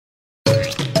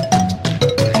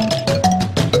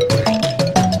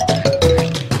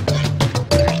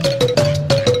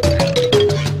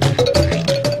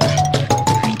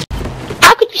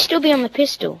be on the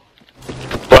pistol.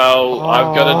 Well,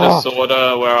 I've got a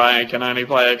disorder where I can only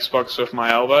play Xbox with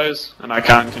my elbows, and I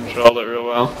can't control it real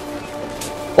well.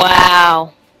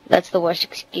 Wow. That's the worst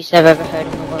excuse I've ever heard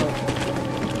in the world.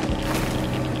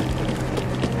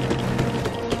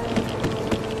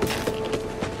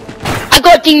 I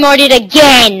got demoted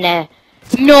again!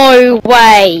 No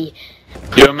way!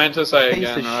 You were meant to say Piece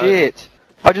again, of right? shit.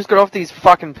 I just got off these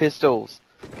fucking pistols.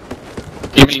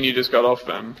 You mean you just got off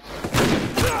them?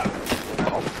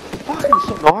 Oh, fucking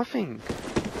stop knifing.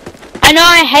 I know,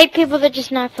 I hate people that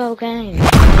just knife the whole game.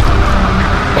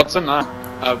 What's a knife?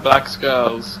 Black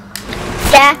skulls.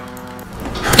 Yeah.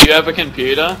 Do you have a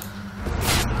computer?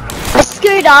 A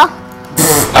scooter.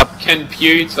 A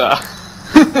computer.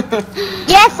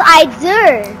 Yes, I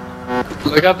do.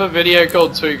 Look up a video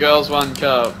called 2 Girls, 1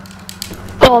 Cup.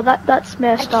 Oh, that's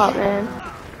messed up, man.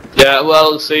 Yeah,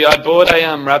 well, see, I bought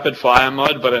a rapid fire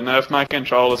mod, but it nerfed my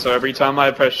controller, so every time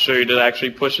I press shoot, it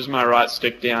actually pushes my right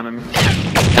stick down and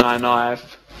I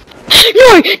knife.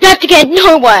 No! Knifed again!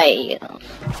 No way!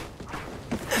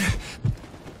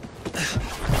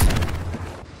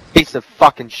 Piece of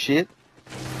fucking shit.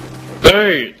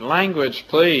 Dude, language,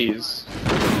 please.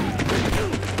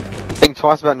 Think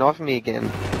twice about knifing me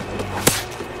again.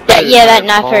 Yeah, that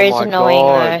knifer Oh is my annoying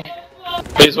God. though.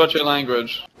 Please watch your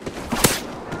language.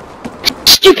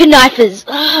 Stupid knifers!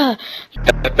 Ugh.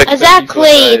 Exactly,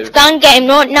 it's gun game,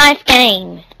 not knife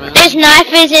game. There's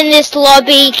knifers in this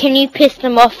lobby, can you piss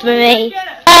them off for me?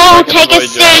 Oh, take a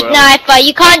seat, knifer,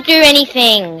 you can't do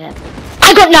anything.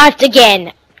 I got knifed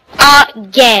again.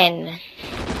 Again.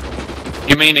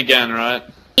 You mean again, right?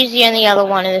 He's the only other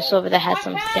one in this lobby that has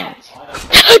some sense.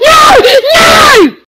 No! No!